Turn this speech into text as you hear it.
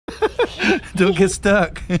Don't get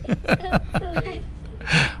stuck.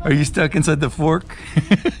 Are you stuck inside the fork?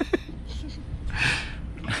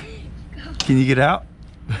 Can you get out?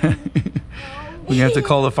 We have to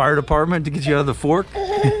call the fire department to get you out of the fork?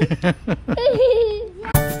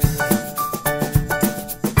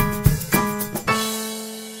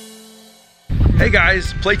 Hey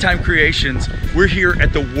guys, Playtime Creations. We're here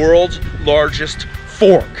at the world's largest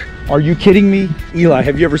fork. Are you kidding me? Eli,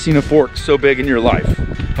 have you ever seen a fork so big in your life?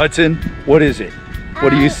 Hudson, what is it? What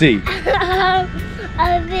do you see? A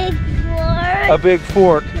big fork. A big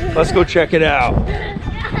fork. Let's go check it out.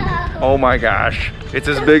 Oh my gosh. It's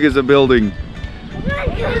as big as a building.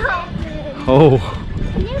 Oh.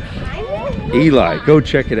 Eli, go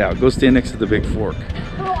check it out. Go stand next to the big fork.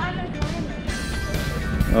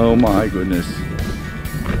 Oh my goodness.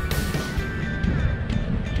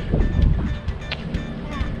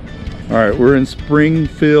 All right, we're in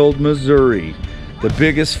Springfield, Missouri. The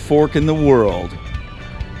biggest fork in the world.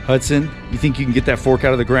 Hudson, you think you can get that fork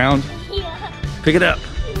out of the ground? Yeah. Pick it up.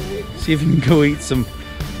 See if you can go eat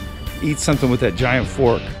something with that giant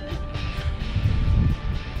fork.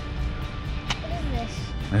 What is this?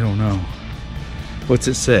 I don't know. What's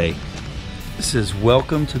it say? It says,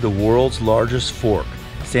 "Welcome to the world's largest fork,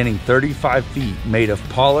 standing 35 feet, made of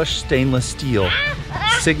polished stainless steel,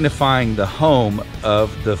 signifying the home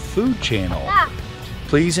of the Food Channel.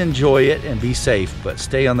 Please enjoy it and be safe, but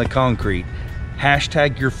stay on the concrete.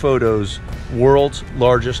 Hashtag your photos, world's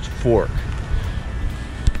largest fork."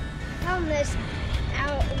 Found this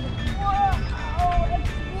out in the world. Oh, it's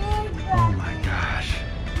big. Oh my gosh.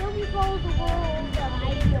 Nobody follows the world.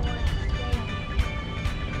 I don't understand.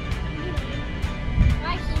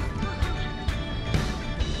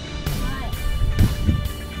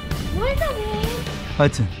 What is that name?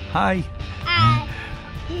 Hudson, hi.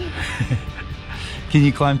 Can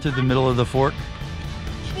you climb through the middle of the fork?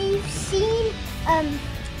 We've seen a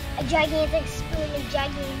gigantic spoon, a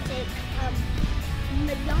gigantic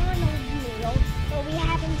McDonald's meal, but we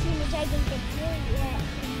haven't seen a gigantic fork yet.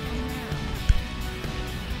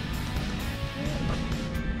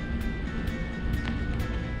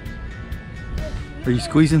 Are you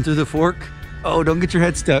squeezing through the fork? Oh, don't get your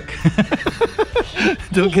head stuck.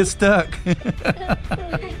 Don't get stuck.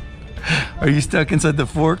 Are you stuck inside the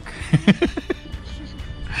fork?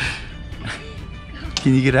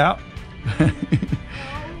 Can you get out?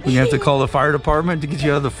 We have to call the fire department to get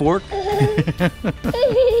you out of the fork?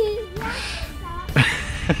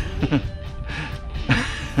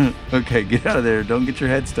 Okay, get out of there. Don't get your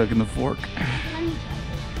head stuck in the fork.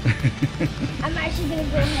 I'm actually gonna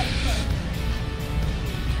go head first.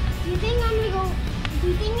 Do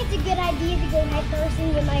you think it's a good idea to go head first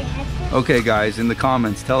and get my head first? Okay guys, in the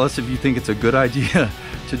comments, tell us if you think it's a good idea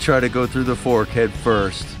to try to go through the fork head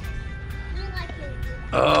first.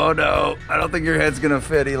 Oh no, I don't think your head's gonna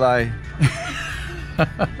fit, Eli.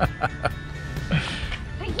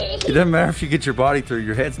 It doesn't matter if you get your body through,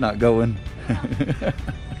 your head's not going.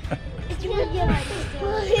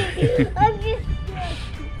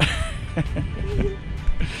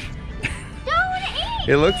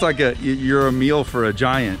 It looks like you're a meal for a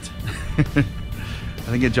giant.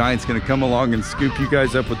 I think a giant's gonna come along and scoop you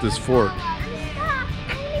guys up with this fork.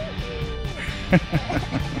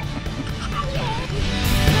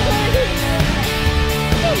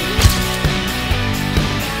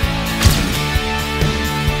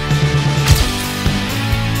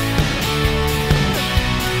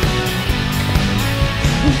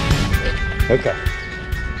 Okay.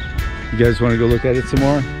 You guys want to go look at it some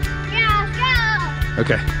more? Yeah, go!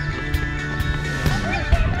 Okay.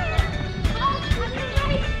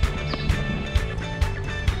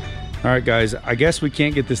 All right, guys. I guess we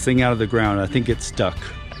can't get this thing out of the ground. I think it's stuck.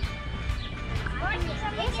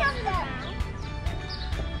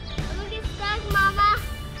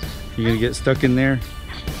 You're gonna get stuck in there?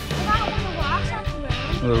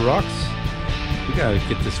 Well, the rocks? We gotta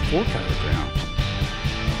get this fork out of the ground.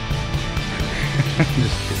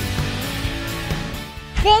 Just kidding.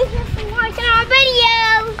 Thank you for watching our video.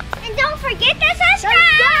 And don't forget to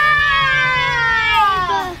subscribe.